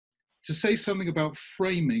to say something about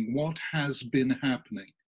framing what has been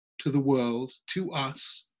happening to the world, to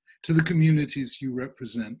us, to the communities you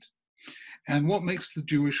represent, and what makes the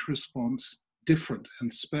Jewish response different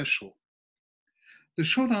and special. The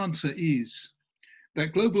short answer is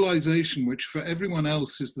that globalization, which for everyone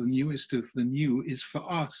else is the newest of the new, is for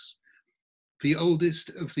us the oldest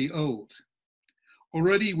of the old.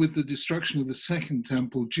 Already with the destruction of the Second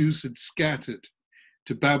Temple, Jews had scattered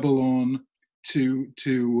to Babylon, to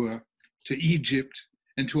Egypt,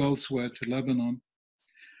 and to elsewhere, to Lebanon.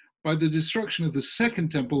 By the destruction of the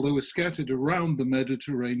Second Temple, they were scattered around the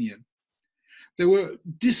Mediterranean. They were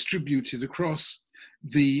distributed across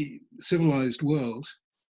the civilized world,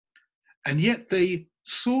 and yet they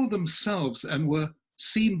saw themselves and were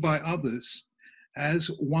seen by others as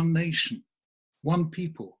one nation, one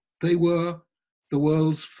people. They were the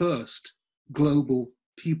world's first global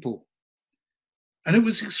people. And it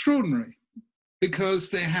was extraordinary because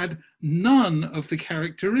they had none of the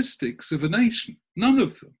characteristics of a nation, none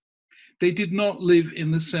of them. They did not live in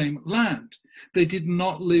the same land. They did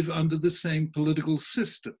not live under the same political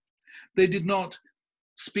system. They did not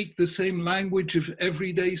speak the same language of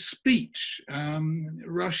everyday speech.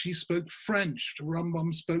 Rashi spoke French,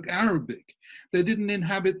 Rambam spoke Arabic. They didn't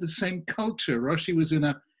inhabit the same culture. Rashi was in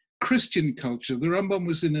a Christian culture. The Rambam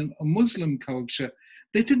was in a Muslim culture.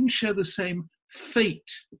 They didn't share the same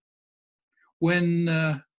fate.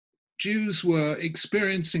 When Jews were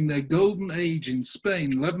experiencing their golden age in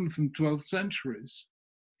Spain, 11th and 12th centuries,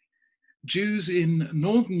 Jews in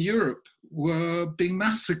Northern Europe were being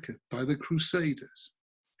massacred by the Crusaders.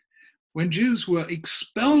 When Jews were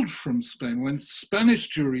expelled from Spain, when Spanish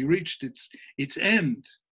Jewry reached its end,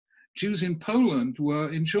 Jews in Poland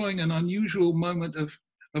were enjoying an unusual moment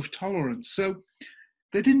of tolerance. So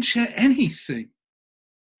they didn't share anything.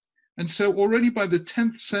 And so already by the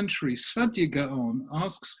 10th century, Sadia Gaon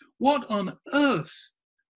asks, what on earth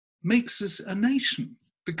makes us a nation?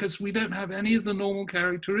 Because we don't have any of the normal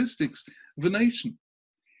characteristics of a nation.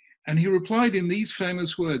 And he replied in these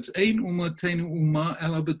famous words, Ein umatenu uma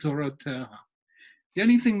ela b'torateha. The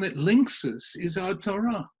only thing that links us is our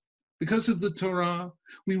Torah. Because of the Torah,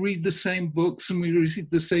 we read the same books and we read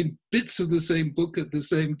the same bits of the same book at the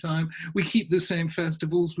same time. We keep the same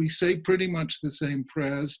festivals. We say pretty much the same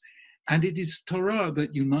prayers. And it is Torah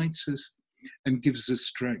that unites us and gives us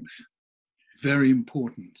strength. Very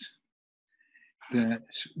important that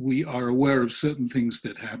we are aware of certain things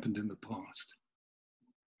that happened in the past.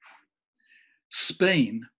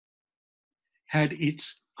 Spain had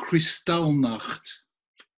its Kristallnacht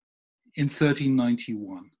in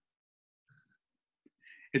 1391.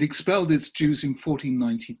 It expelled its Jews in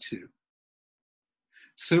 1492.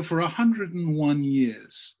 So for 101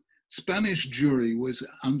 years, Spanish Jewry was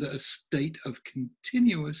under a state of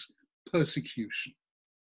continuous persecution.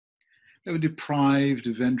 They were deprived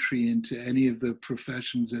of entry into any of the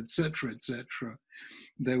professions, etc., etc.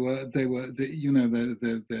 Their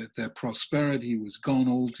prosperity was gone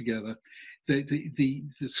altogether. The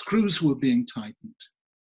screws were being tightened.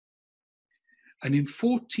 And in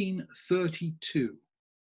 1432,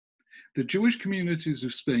 the Jewish communities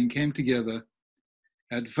of Spain came together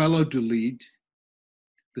at Valladolid,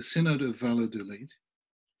 the Synod of Valladolid,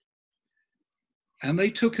 and they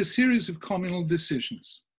took a series of communal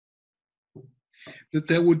decisions that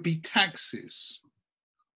there would be taxes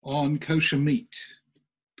on kosher meat,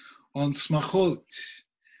 on smachot,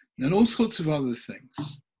 and all sorts of other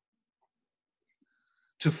things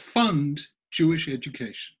to fund Jewish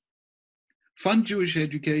education. Fund Jewish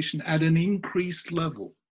education at an increased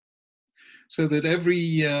level, so that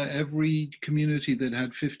every community that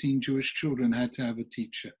had 15 Jewish children had to have a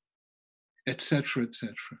teacher, etc.,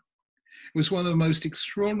 etc. It was one of the most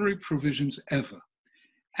extraordinary provisions ever.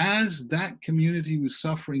 As that community was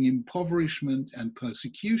suffering impoverishment and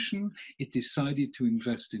persecution, it decided to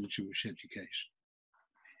invest in Jewish education.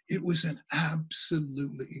 It was an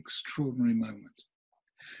absolutely extraordinary moment.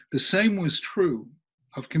 The same was true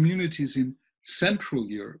of communities in Central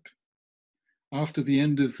Europe after the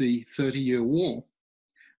end of the 30-Year War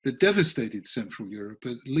that devastated Central Europe.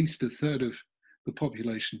 At least a third of the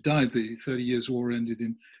population died. The 30 Years' War ended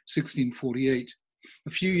in 1648.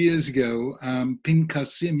 A few years ago,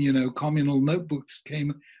 Pinkasim, communal notebooks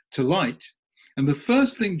came to light. And the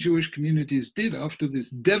first thing Jewish communities did after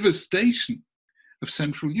this devastation of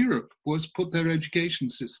Central Europe was put their education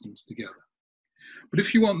systems together. But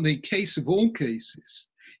if you want the case of all cases,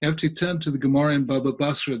 you have to turn to the Gemara in Baba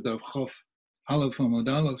Basra, Daf Chof, Aleph Amud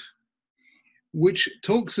Aleph, which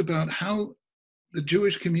talks about how the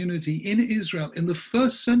Jewish community in Israel in the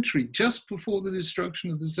first century, just before the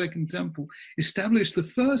destruction of the Second Temple, established the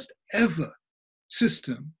first ever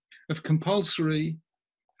system of compulsory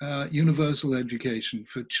universal education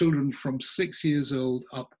for children from 6 years old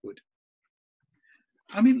upward.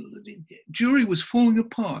 I mean, the Jewry was falling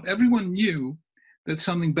apart. Everyone knew that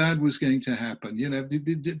something bad was going to happen. You know,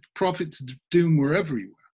 the prophets of doom were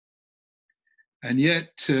everywhere. And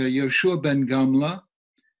yet Yoshua ben Gamla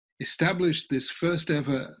established this first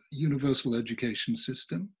ever universal education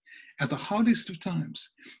system at the hardest of times.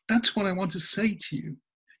 That's what I want to say to you.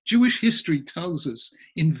 Jewish history tells us,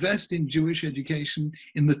 invest in Jewish education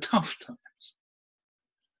in the tough times.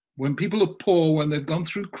 When people are poor, when they've gone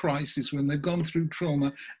through crisis, when they've gone through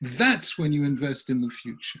trauma, that's when you invest in the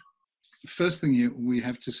future. The first thing we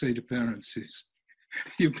have to say to parents is,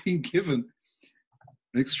 you've been given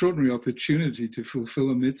an extraordinary opportunity to fulfill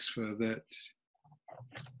a mitzvah that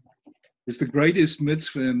is the greatest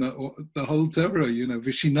mitzvah in the whole Torah, you know,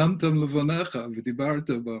 Vishinantam levonecha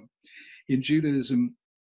v'dibarta bam. In Judaism,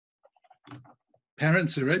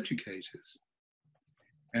 parents are educators.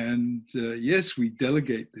 And yes, we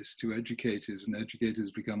delegate this to educators, and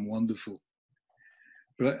educators become wonderful.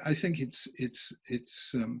 But I think it's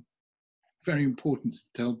very important to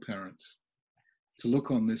tell parents to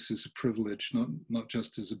look on this as a privilege, not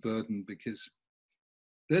just as a burden, because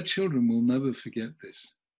their children will never forget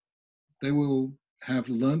this. They will have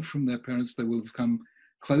learned from their parents. They will have come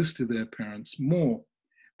close to their parents more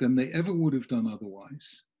than they ever would have done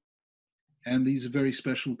otherwise. And these are very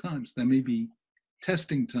special times. There may be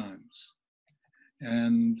testing times,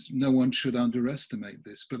 and no one should underestimate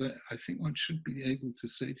this. But I think one should be able to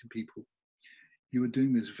say to people, you are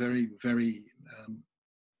doing this very, very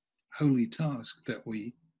holy task that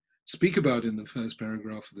we speak about in the first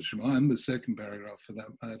paragraph of the Shema, and the second paragraph for that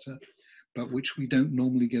matter, but which we don't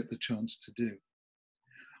normally get the chance to do.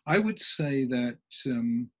 I would say that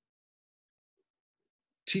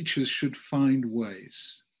teachers should find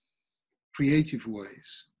ways, creative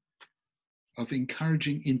ways, of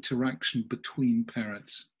encouraging interaction between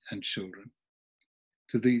parents and children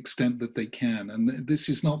to the extent that they can. And this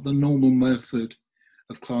is not the normal method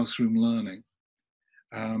of classroom learning,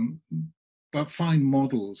 but find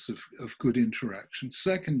models of good interaction.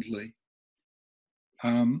 Secondly,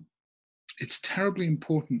 it's terribly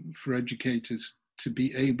important for educators to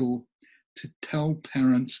be able to tell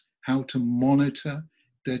parents how to monitor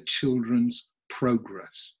their children's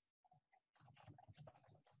progress.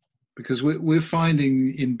 Because we're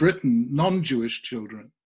finding in Britain, non-Jewish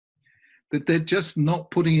children, that they're just not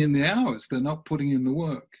putting in the hours, they're not putting in the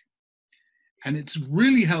work. And it's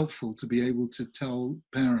really helpful to be able to tell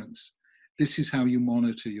parents, this is how you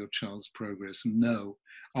monitor your child's progress, and know,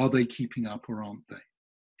 are they keeping up or aren't they?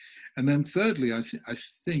 And then thirdly, I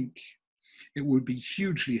think it would be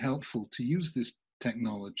hugely helpful to use this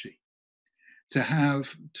technology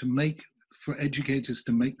for educators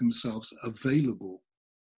to make themselves available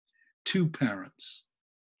to parents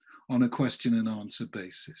on a question and answer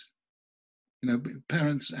basis. You know,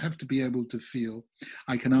 parents have to be able to feel,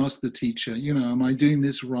 I can ask the teacher, you know, am I doing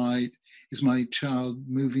this right? Is my child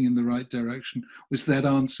moving in the right direction? Was that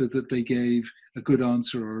answer that they gave a good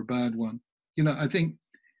answer or a bad one? You know, I think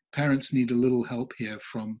parents need a little help here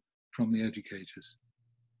from the educators.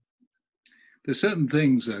 There's certain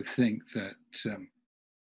things I think that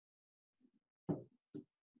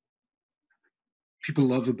people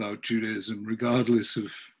love about Judaism, regardless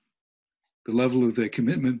of the level of their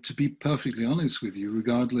commitment, to be perfectly honest with you,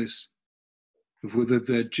 regardless of whether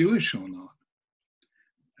they're Jewish or not.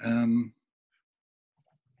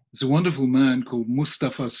 There's a wonderful man called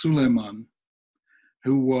Mustafa Suleiman,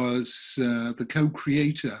 who was the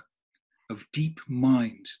co-creator of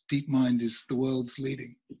DeepMind. DeepMind is the world's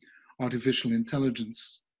leading artificial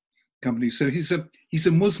intelligence company. So he's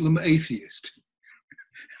a Muslim atheist.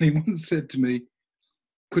 And he once said to me,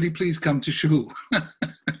 could he please come to shul?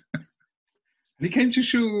 And he came to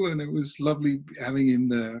shul, and it was lovely having him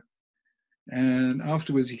there. And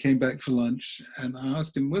afterwards he came back for lunch, and I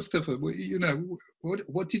asked him, Mustafa, you know,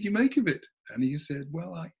 what did you make of it? And he said,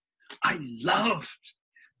 well, I loved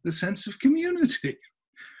the sense of community.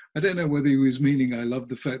 I don't know whether he was meaning I loved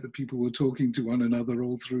the fact that people were talking to one another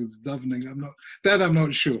all through the davening. I'm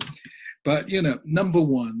not sure. But, you know, number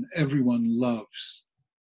one, everyone loves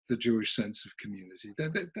the Jewish sense of community.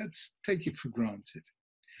 That's take it for granted.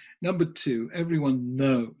 Number two, everyone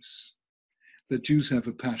knows that Jews have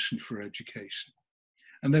a passion for education.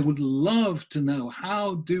 And they would love to know,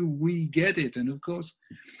 how do we get it? And of course,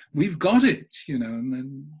 we've got it, you know,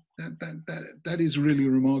 and then that is really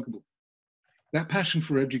remarkable. That passion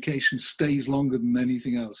for education stays longer than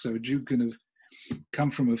anything else. So a Jew can have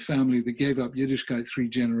come from a family that gave up Yiddishkeit 3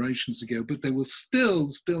 generations ago, but they will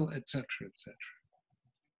still, et cetera, et cetera.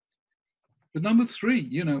 But number three,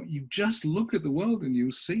 you just look at the world and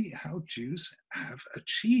you see how Jews have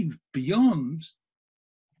achieved beyond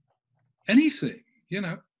anything.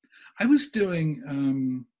 I was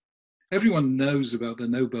doing, everyone knows about the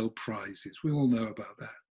Nobel Prizes. We all know about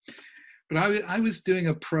that. But I was doing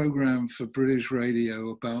a program for British radio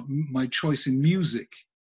about my choice in music.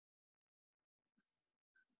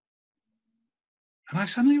 And I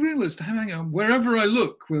suddenly realized, hang on, wherever I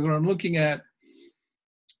look, whether I'm looking at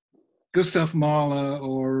Gustav Mahler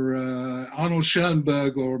or Arnold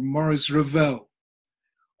Schoenberg or Maurice Ravel,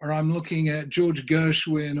 or I'm looking at George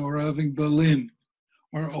Gershwin or Irving Berlin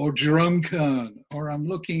or Jerome Kern, or I'm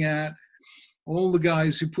looking at all the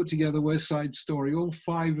guys who put together West Side Story, all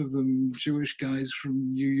five of them Jewish guys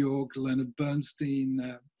from New York, Leonard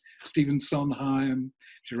Bernstein, Stephen Sondheim,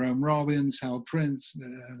 Jerome Robbins, Hal Prince,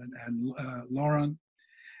 and Laurent,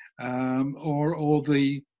 or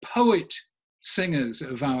the poet singers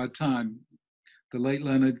of our time, the late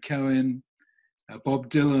Leonard Cohen, Bob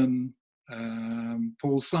Dylan,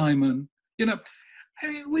 Paul Simon.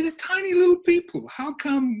 We're tiny little people. How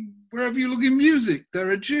come wherever you look in music, there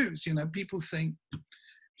are Jews? People think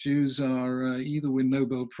Jews are either win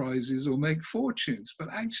Nobel Prizes or make fortunes, but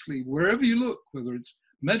actually, wherever you look, whether it's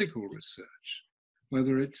medical research,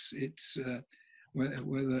 whether it's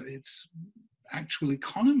actual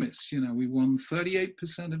economists, we won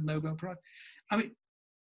 38% of Nobel Prize. I mean,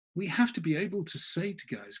 we have to be able to say to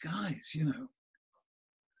guys,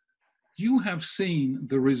 you have seen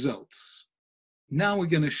the results. Now we're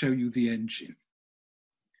going to show you the engine.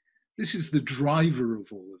 This is the driver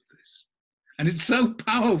of all of this. And it's so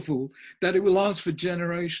powerful that it will last for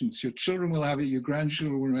generations. Your children will have it, your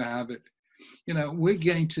grandchildren will have it. We're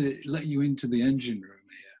going to let you into the engine room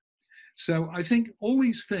here. So I think all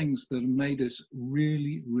these things that have made us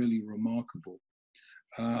really, really remarkable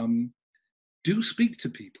do speak to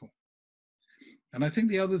people. And I think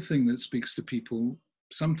the other thing that speaks to people,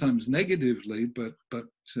 sometimes negatively, but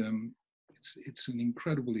it's an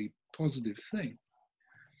incredibly positive thing,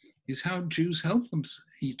 is how Jews help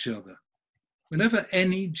each other. Whenever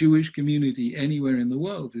any Jewish community anywhere in the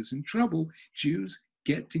world is in trouble, Jews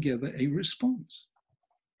get together a response.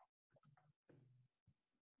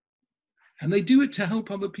 And they do it to help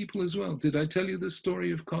other people as well. Did I tell you the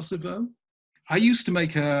story of Kosovo? I used to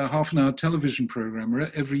make a half-an-hour television program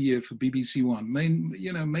every year for BBC One,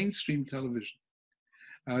 mainstream television,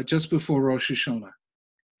 just before Rosh Hashanah.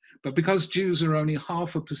 But because Jews are only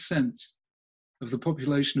 0.5% of the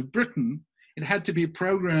population of Britain, it had to be a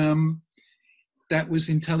program that was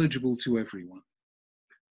intelligible to everyone.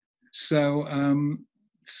 So in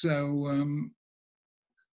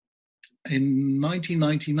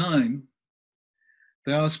 1999,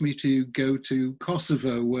 they asked me to go to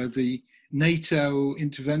Kosovo, where the NATO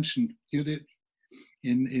intervention unit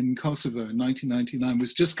in Kosovo in 1999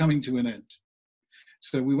 was just coming to an end.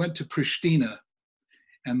 So we went to Pristina,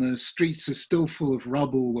 and the streets are still full of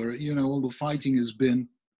rubble where, all the fighting has been.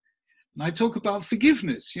 And I talk about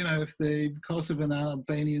forgiveness. If the Kosovan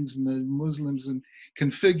Albanians and the Muslims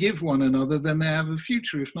can forgive one another, then they have a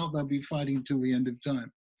future. If not, they'll be fighting till the end of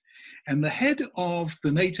time. And the head of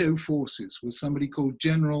the NATO forces was somebody called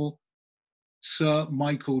General Sir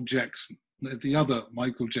Michael Jackson, the other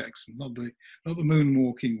Michael Jackson, not the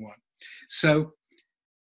moonwalking one. So,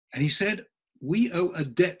 and he said, "We owe a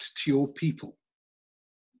debt to your people."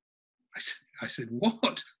 I said,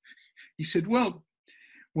 "What?" He said, "Well,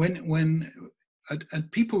 when a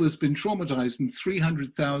people has been traumatized and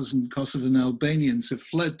 300,000 Kosovan Albanians have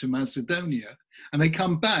fled to Macedonia and they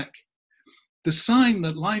come back, the sign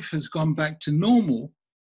that life has gone back to normal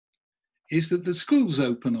is that the schools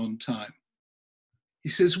open on time." He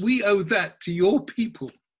says, "We owe that to your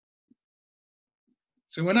people."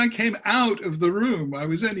 So when I came out of the room, I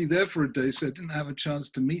was only there for a day, so I didn't have a chance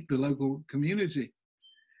to meet the local community.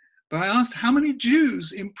 But I asked, how many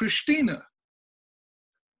Jews in Pristina?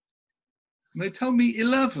 And they told me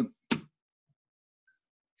 11.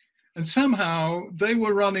 And somehow they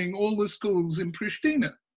were running all the schools in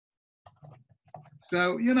Pristina.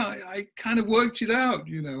 So, I kind of worked it out.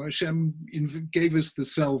 Hashem gave us the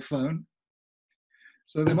cell phone.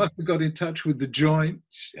 So they must have got in touch with the Joint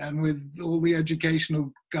and with all the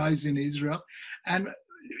educational guys in Israel. And,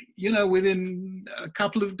 within a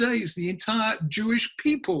couple of days, the entire Jewish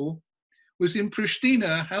people was in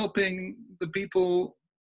Pristina helping the people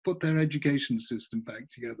put their education system back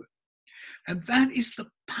together. And that is the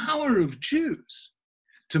power of Jews,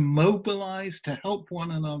 to mobilize, to help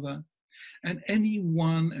one another. And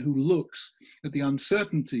anyone who looks at the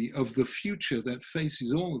uncertainty of the future that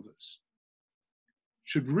faces all of us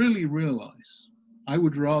should really realize, I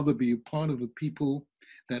would rather be a part of a people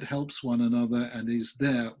that helps one another and is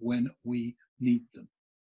there when we need them.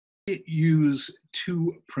 It uses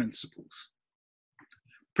two principles.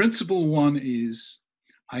 Principle one is,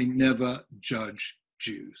 I never judge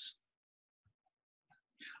Jews.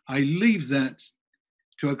 I leave that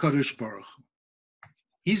to HaKadosh Baruch Hu.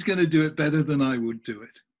 He's going to do it better than I would do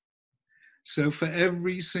it. So for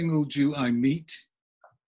every single Jew I meet,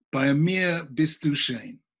 by a mere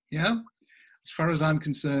bistushen, yeah? As far as I'm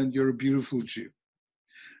concerned, you're a beautiful Jew.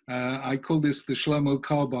 I call this the Shlomo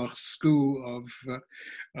Carlebach school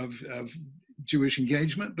of Jewish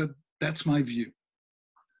engagement, but that's my view.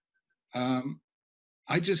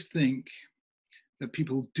 I just think that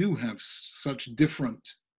people do have such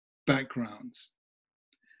different backgrounds,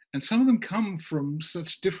 and some of them come from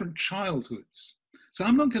such different childhoods. So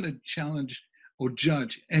I'm not going to challenge or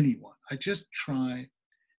judge anyone. I just try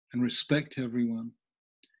and respect everyone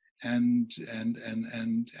and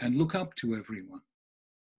look up to everyone.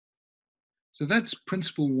 So that's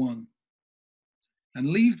principle one. And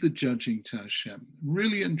leave the judging to Hashem.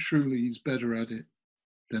 Really and truly, he's better at it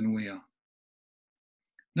than we are.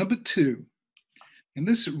 Number two, and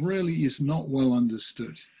this really is not well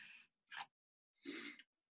understood.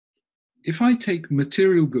 If I take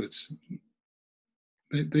material goods,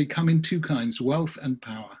 they come in two kinds, wealth and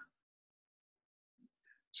power.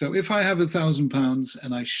 So if I have £1,000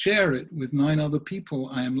 and I share it with 9 other people,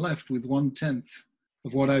 I am left with 1/10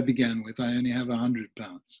 of what I began with. I only have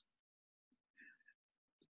 £100.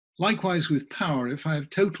 Likewise with power, if I have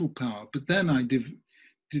total power, but then I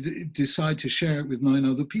decide to share it with 9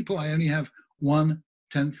 other people, I only have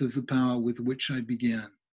 1/10 of the power with which I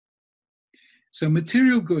began. So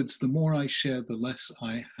material goods, the more I share, the less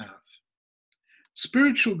I have.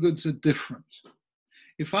 Spiritual goods are different.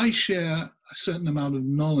 If I share a certain amount of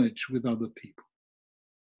knowledge with other people,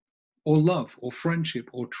 or love, or friendship,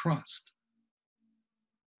 or trust,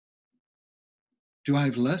 do I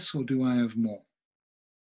have less or do I have more?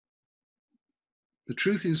 The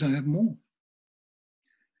truth is I have more.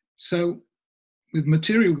 So with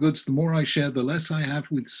material goods, the more I share, the less I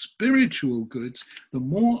have. With spiritual goods, the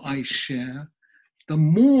more I share, the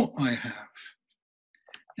more I have.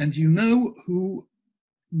 And you know who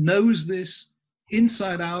knows this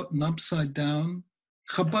inside out and upside down?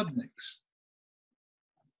 Chabadniks.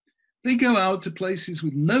 They go out to places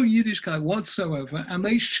with no Yiddishkeit whatsoever, and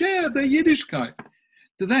they share their Yiddishkeit.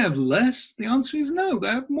 Do they have less? The answer is no, they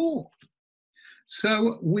have more.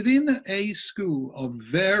 So within a school of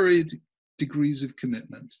varied degrees of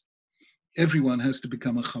commitment, everyone has to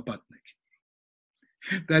become a Chabadnik.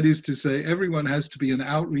 That is to say, everyone has to be an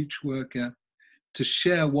outreach worker to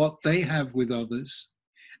share what they have with others,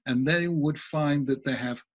 and they would find that they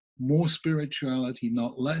have more spirituality,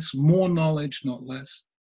 not less, more knowledge, not less.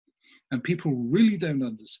 And people really don't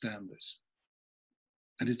understand this.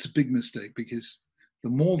 And it's a big mistake, because the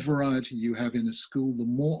more variety you have in a school, the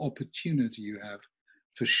more opportunity you have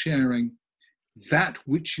for sharing that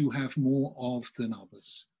which you have more of than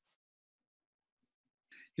others.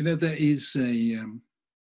 You know, there is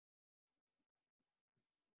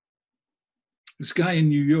this guy in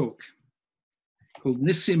New York called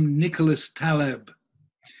Nissim Nicholas Taleb,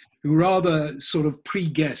 who rather sort of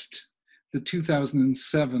pre-guessed the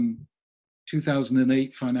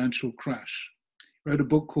 2007-2008 financial crash. He wrote a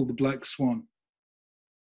book called The Black Swan.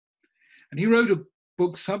 And he wrote a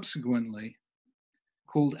book subsequently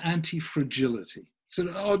called Anti-Fragility. It's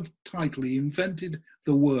an odd title. He invented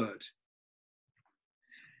the word.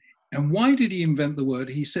 And why did he invent the word?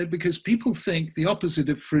 He said, because people think the opposite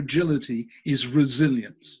of fragility is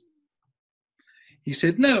resilience. He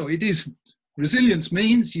said, no, it isn't. Resilience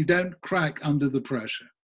means you don't crack under the pressure.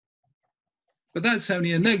 But that's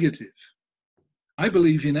only a negative. I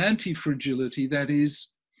believe in anti-fragility, that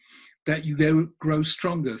is, that you grow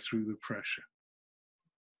stronger through the pressure.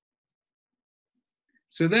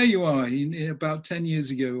 So there you are. About 10 years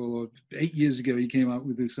ago or 8 years ago, he came up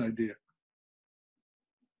with this idea.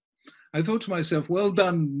 I thought to myself, well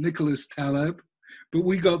done, Nicholas Taleb, but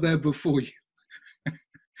we got there before you.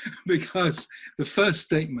 Because the first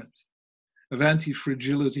statement of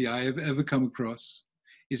anti-fragility I have ever come across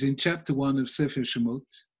is in chapter 1 of Sefer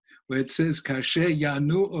Shemot, where it says, Kasher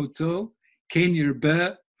yanu oto ken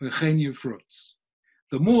yirbeh v'chen yifrotz.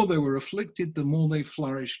 The more they were afflicted, the more they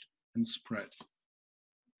flourished and spread.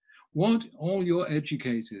 What all your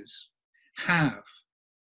educators have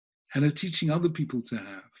and are teaching other people to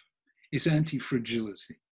have is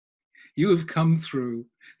anti-fragility. You have come through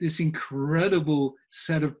this incredible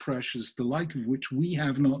set of pressures, the like of which we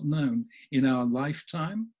have not known in our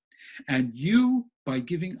lifetime. And you, by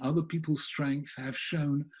giving other people strength, have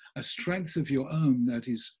shown a strength of your own that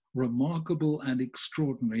is remarkable and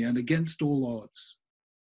extraordinary and against all odds.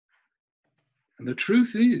 And the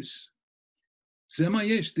truth is,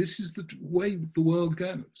 zemayesh, this is the way the world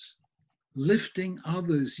goes. Lifting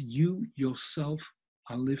others, you yourself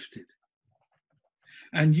are lifted.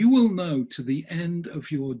 And you will know to the end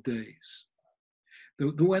of your days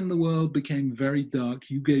that when the world became very dark,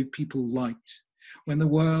 you gave people light. When the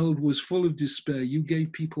world was full of despair, you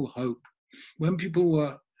gave people hope. When people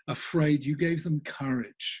were afraid, you gave them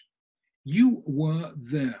courage. You were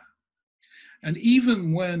there. And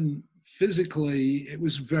even when physically it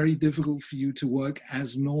was very difficult for you to work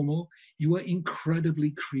as normal, you were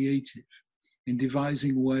incredibly creative in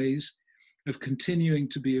devising ways of continuing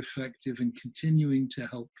to be effective and continuing to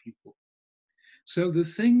help people. So the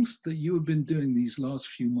things that you have been doing these last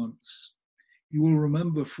few months, you will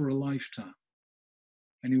remember for a lifetime.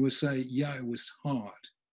 And you will say, yeah, it was hard.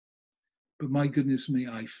 But my goodness me,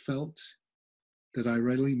 I felt that I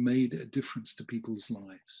really made a difference to people's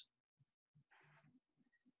lives.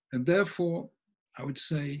 And therefore, I would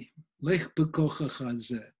say, lech bekochacha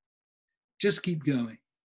zeh. Just keep going.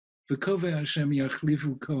 V'kovei Hashem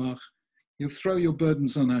yachlivu koach. You'll throw your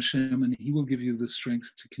burdens on Hashem and He will give you the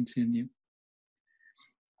strength to continue.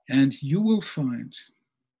 And you will find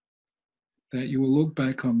that you will look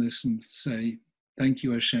back on this and say, thank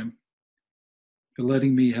you, Hashem, for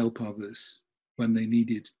letting me help others when they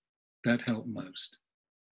needed that help most.